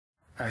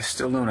I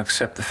still don't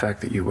accept the fact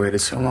that you waited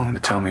so long to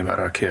tell me about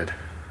our kid.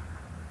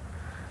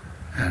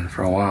 And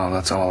for a while,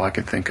 that's all I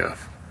could think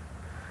of.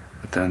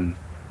 But then...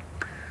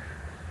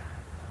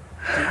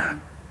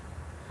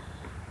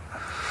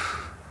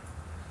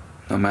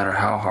 no matter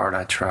how hard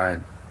I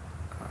tried,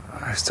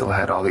 I still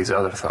had all these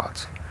other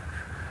thoughts.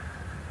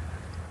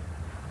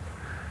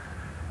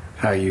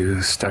 How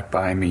you stuck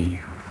by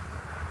me,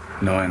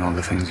 knowing all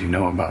the things you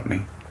know about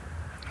me,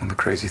 all the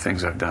crazy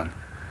things I've done.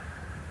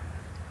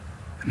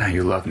 And how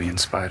you love me in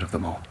spite of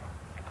them all.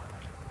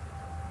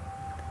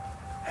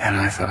 And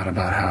I thought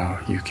about how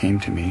you came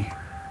to me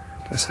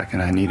the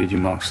second I needed you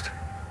most.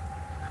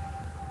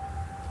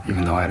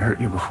 Even though I'd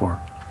hurt you before.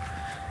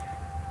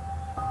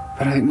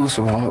 But I think most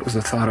of all it was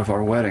the thought of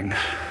our wedding.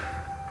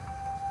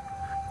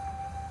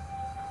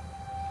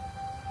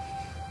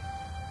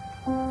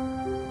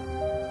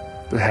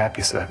 The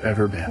happiest I've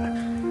ever been.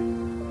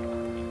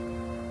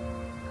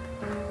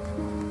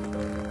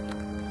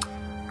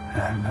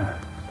 And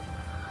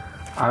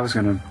I was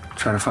gonna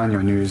try to find you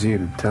on New Year's Eve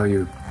and tell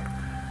you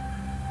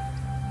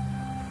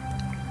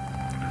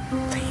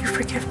that you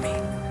forgive me.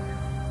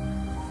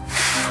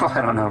 Oh,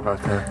 I don't know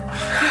about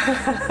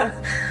that.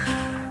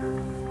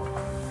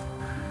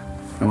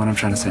 And what I'm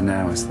trying to say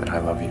now is that I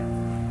love you.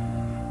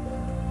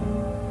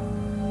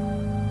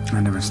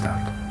 I never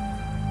stopped.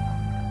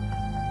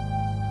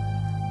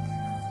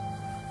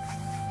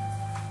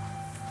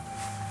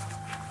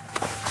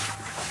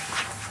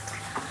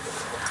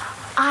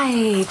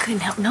 I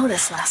couldn't help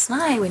notice last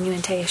night when you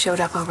and Taya showed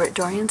up over at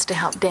Dorian's to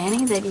help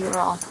Danny that you were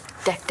all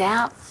decked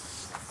out,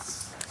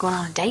 going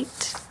on a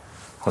date.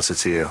 What's it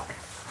to you?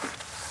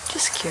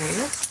 Just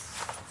curious.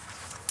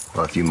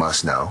 Well, if you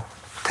must know,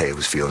 Taya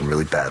was feeling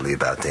really badly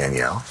about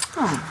Danielle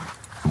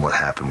and what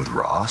happened with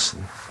Ross,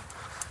 and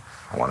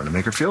I wanted to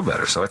make her feel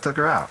better, so I took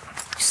her out.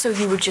 So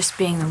you were just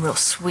being a real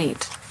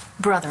sweet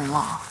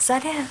brother-in-law. Is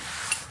that it?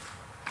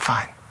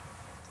 Fine.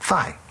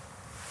 Fine.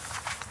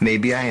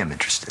 Maybe I am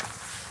interested.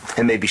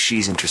 And maybe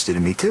she's interested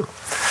in me, too.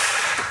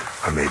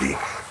 Or maybe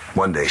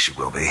one day she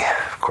will be.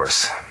 Of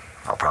course,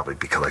 I'll probably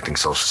be collecting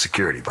Social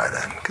Security by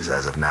then, because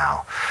as of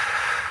now,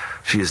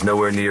 she is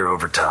nowhere near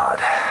over Todd.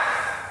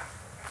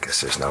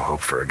 Guess there's no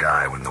hope for a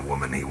guy when the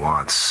woman he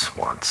wants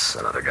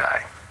another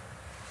guy.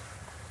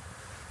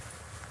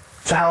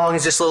 So how long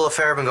has this little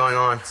affair been going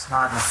on? It's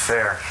not an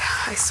affair.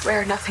 I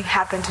swear nothing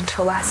happened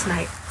until last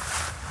night.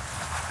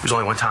 It was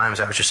only one time, is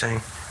that what you're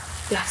saying?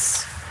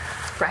 Yes.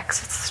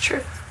 Rex, it's the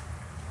truth.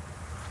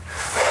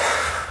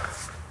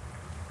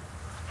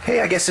 Hey,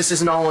 I guess this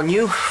isn't all on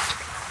you.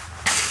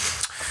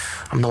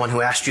 I'm the one who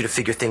asked you to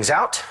figure things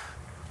out.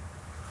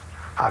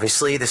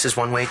 Obviously, this is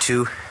one way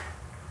to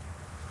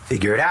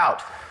figure it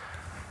out.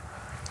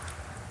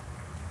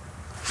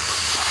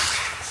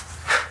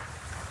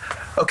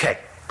 Okay.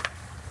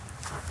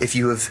 If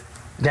you have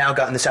now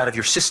gotten this out of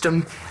your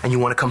system and you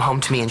want to come home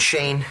to me and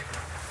Shane,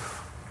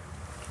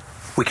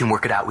 we can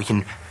work it out. We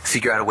can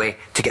figure out a way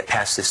to get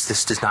past this.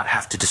 This does not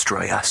have to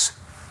destroy us.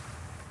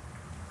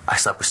 I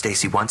slept with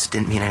Stacy once. It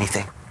didn't mean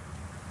anything.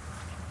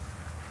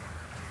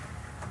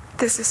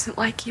 This isn't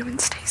like you and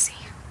Stacy.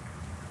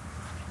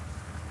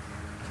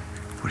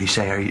 What do you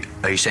say?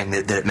 Are you saying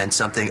that it meant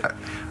something?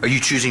 Are you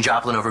choosing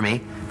Joplin over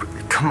me?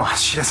 Come on,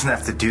 she doesn't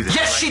have to do this.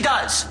 Yes, she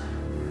does!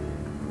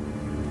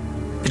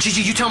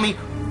 Gigi, you tell me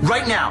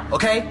right now,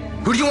 okay?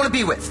 Who do you want to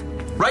be with?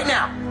 Right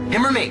now.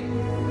 Him or me?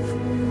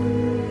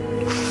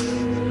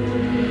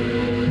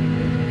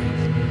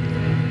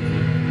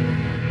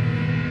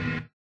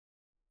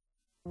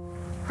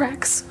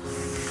 Rex,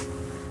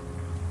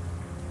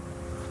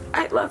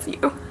 I love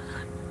you.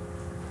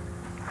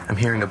 I'm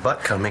hearing a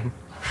butt coming.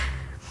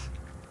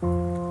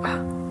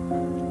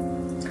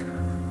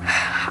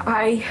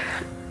 I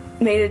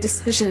made a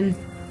decision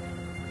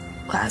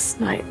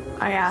last night.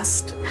 I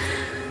asked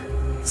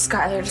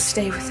Skylar to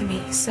stay with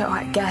me, so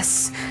I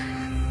guess...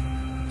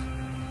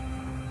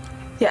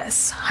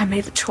 yes, I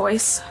made a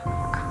choice.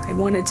 I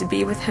wanted to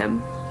be with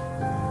him.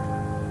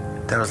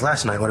 That was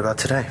last night. What about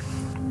today?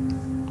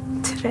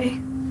 Today?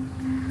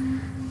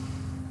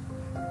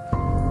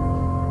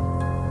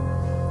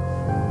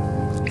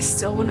 I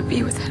still want to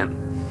be with him.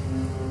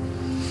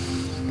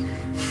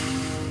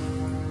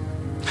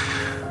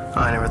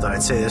 I never thought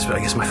I'd say this, but I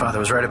guess my father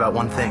was right about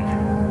one thing.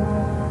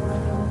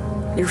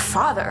 Your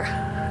father?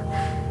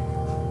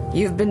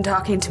 You've been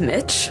talking to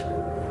Mitch?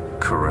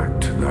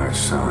 Correct thy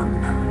son,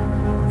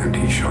 and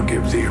he shall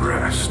give thee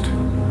rest.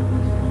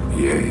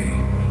 Yea,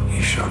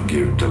 he shall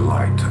give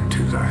delight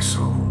unto thy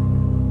soul.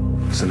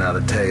 So now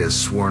that Tay has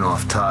sworn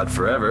off Todd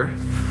forever,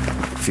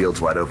 the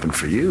field's wide open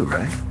for you,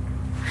 right?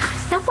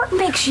 Now, what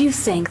makes you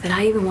think that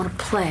I even want to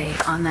play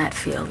on that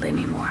field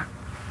anymore?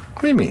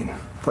 What do you mean?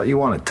 Thought you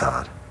wanted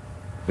Todd.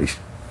 At least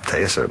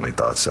Taya certainly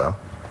thought so.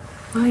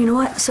 Well, you know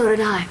what? So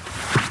did I.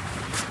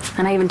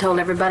 And I even told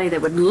everybody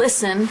that would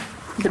listen.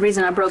 The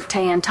reason I broke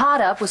Taya and Todd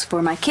up was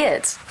for my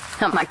kids.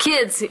 My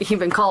kids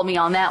even called me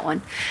on that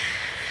one.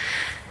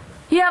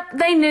 Yep,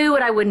 they knew,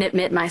 but I wouldn't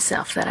admit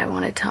myself that I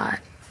wanted Todd.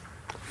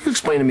 Can you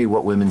explain to me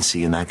what women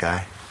see in that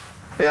guy?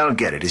 Hey, I don't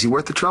get it. Is he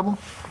worth the trouble?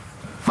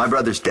 My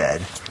brother's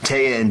dead.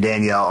 Tea and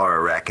Danielle are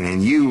a wreck,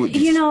 and you...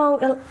 You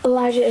know,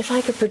 Elijah, if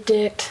I could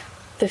predict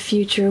the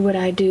future, would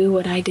I do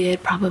what I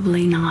did?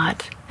 Probably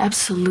not.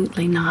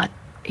 Absolutely not.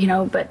 You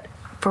know, but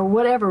for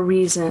whatever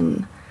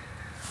reason,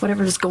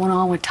 whatever's going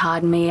on with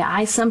Todd and me,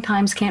 I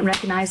sometimes can't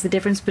recognize the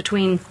difference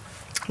between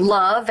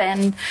love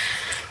and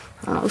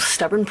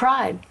stubborn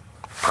pride.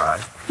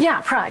 Pride?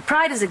 Yeah, pride.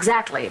 Pride is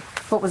exactly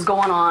what was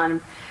going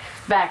on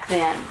back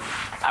then.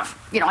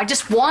 I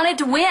just wanted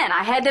to win.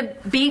 I had to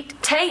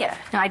beat Taya.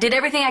 And I did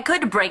everything I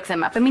could to break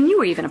them up. I mean, you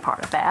were even a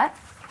part of that.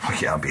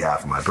 Yeah, on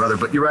behalf of my brother,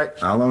 but you're right.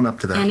 I'll own up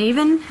to that. And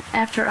even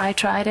after I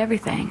tried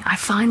everything, I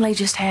finally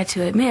just had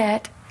to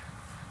admit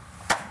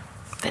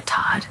that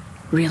Todd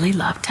really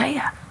loved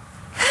Taya.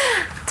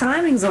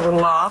 Timing's a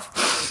little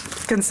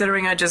off,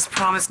 considering I just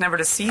promised never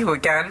to see you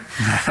again.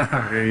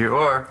 Here you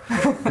are.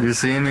 You're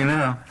seeing me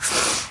now.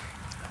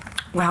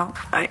 Well,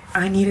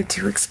 I needed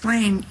to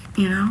explain,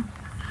 you know.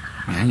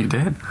 Yeah, you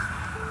did.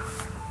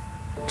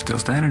 Still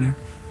standing here.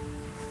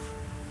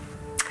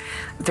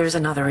 There's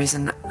another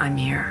reason I'm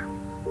here.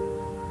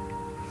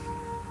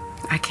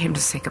 I came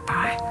to say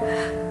goodbye.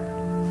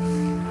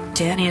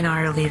 Danny and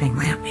I are leaving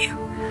Llanview.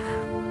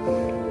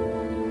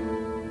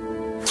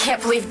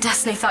 Can't believe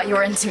Destiny thought you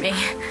were into me.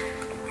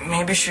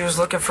 Maybe she was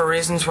looking for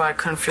reasons why I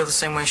couldn't feel the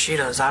same way she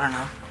does. I don't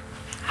know.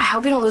 I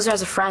hope you don't lose her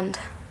as a friend.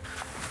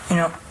 You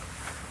know,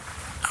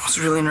 I was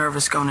really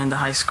nervous going into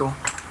high school.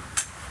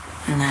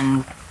 And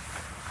then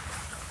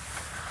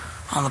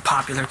all the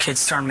popular kids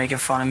started making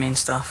fun of me and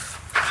stuff.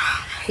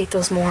 I hate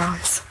those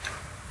morons.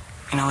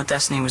 You know what?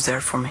 Destiny was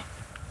there for me.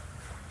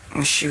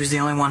 She was the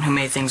only one who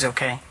made things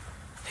okay.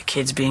 The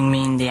kids being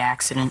mean, the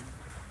accident.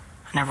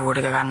 I never would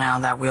have gotten out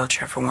of that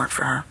wheelchair if it weren't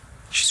for her.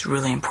 She's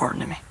really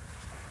important to me.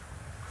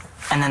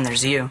 And then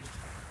there's you.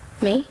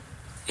 Me?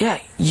 Yeah,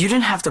 you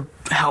didn't have to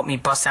help me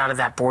bust out of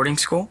that boarding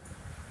school.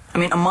 I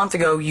mean, a month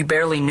ago, you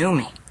barely knew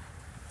me.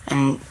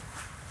 And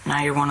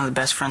now you're one of the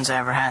best friends I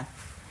ever had.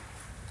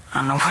 I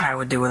don't know what I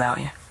would do without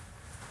you.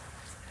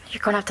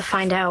 You're gonna have to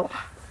find out.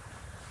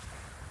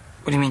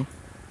 What do you mean?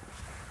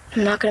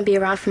 I'm not gonna be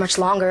around for much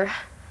longer.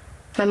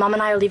 My mom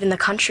and I are leaving the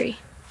country.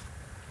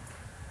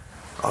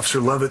 Officer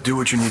Levitt, do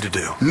what you need to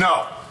do.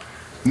 No.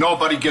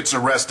 Nobody gets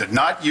arrested.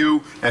 Not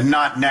you and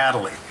not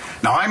Natalie.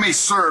 Now, I may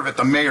serve at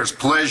the mayor's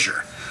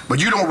pleasure, but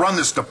you don't run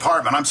this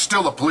department. I'm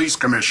still a police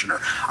commissioner.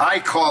 I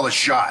call the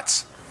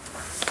shots.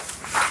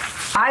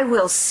 I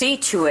will see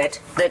to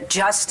it that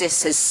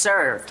justice is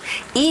served,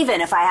 even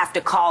if I have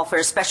to call for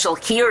a special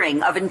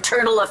hearing of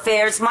internal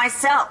affairs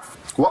myself.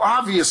 Well,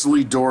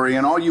 obviously,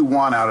 Dorian, all you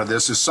want out of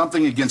this is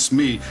something against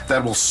me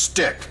that will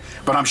stick.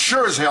 But I'm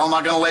sure as hell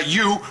not going to let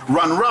you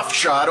run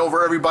roughshod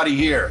over everybody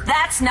here.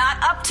 That's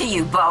not up to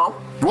you, Bo.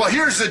 Well,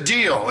 here's the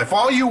deal. If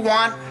all you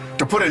want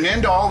to put an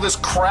end to all this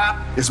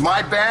crap is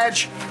my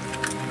badge,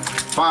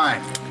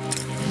 fine.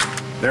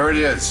 There it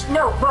is.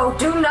 No, Bo,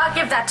 do not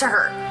give that to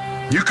her.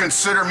 You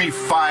consider me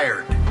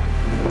fired.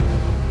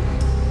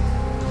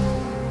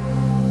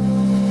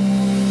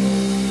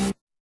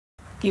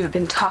 You've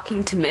been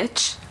talking to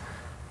Mitch?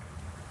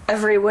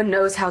 Everyone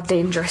knows how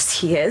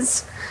dangerous he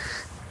is.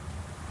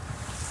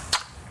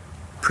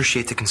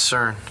 Appreciate the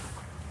concern,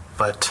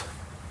 but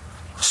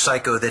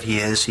psycho that he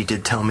is, he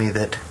did tell me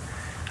that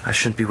I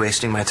shouldn't be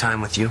wasting my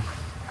time with you.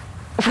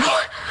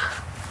 What?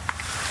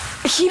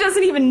 He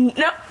doesn't even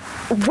know.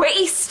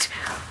 Waste.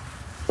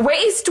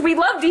 We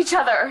loved each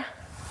other.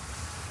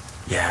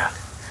 Yeah.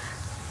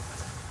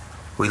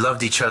 We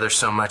loved each other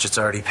so much it's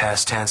already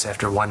past tense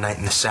after one night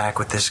in the sack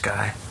with this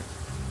guy.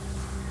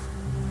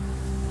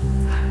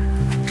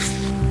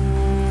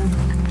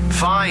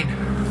 Fine.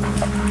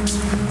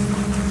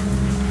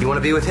 You want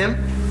to be with him?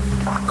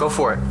 Go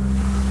for it.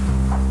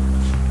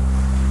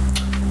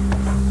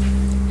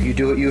 You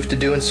do what you have to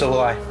do, and so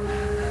will I.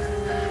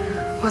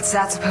 What's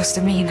that supposed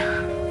to mean?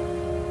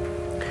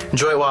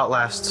 Enjoy it while it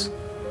lasts.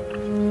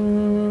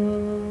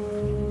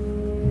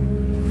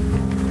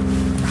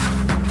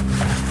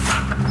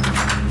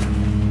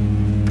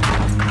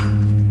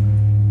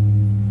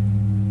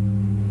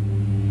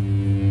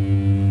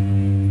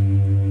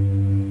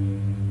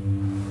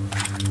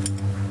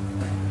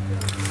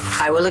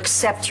 I will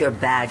accept your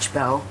badge,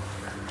 Bo.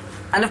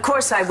 And of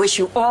course, I wish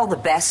you all the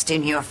best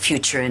in your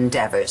future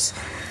endeavors.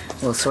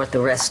 We'll sort the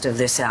rest of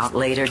this out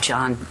later,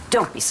 John.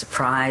 Don't be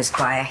surprised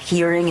by a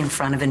hearing in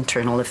front of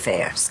Internal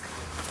Affairs.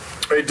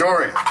 Hey,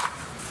 Dorian.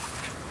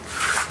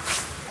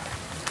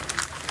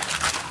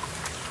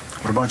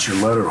 What about your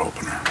letter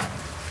opener?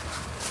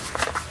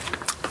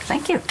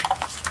 Thank you.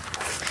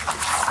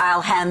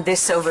 I'll hand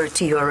this over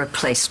to your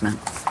replacement.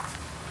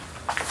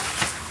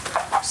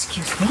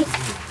 Excuse me.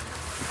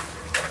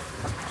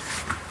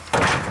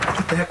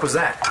 What the heck was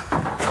that?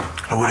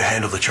 I would have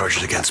handled the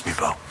charges against me,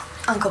 Bo.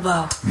 Uncle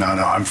Bo, No,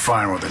 I'm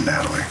fine with it,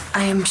 Natalie.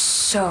 I am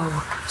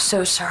so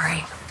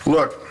sorry.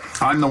 Look,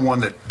 I'm the one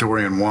that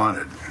Dorian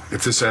wanted.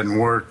 If this hadn't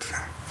worked,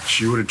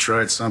 she would have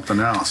tried something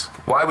else.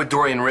 Why would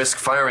Dorian risk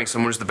firing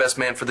someone who's the best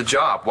man for the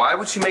job? Why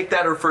would she make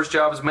that her first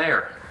job as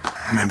mayor?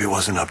 Maybe it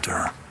wasn't up to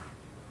her.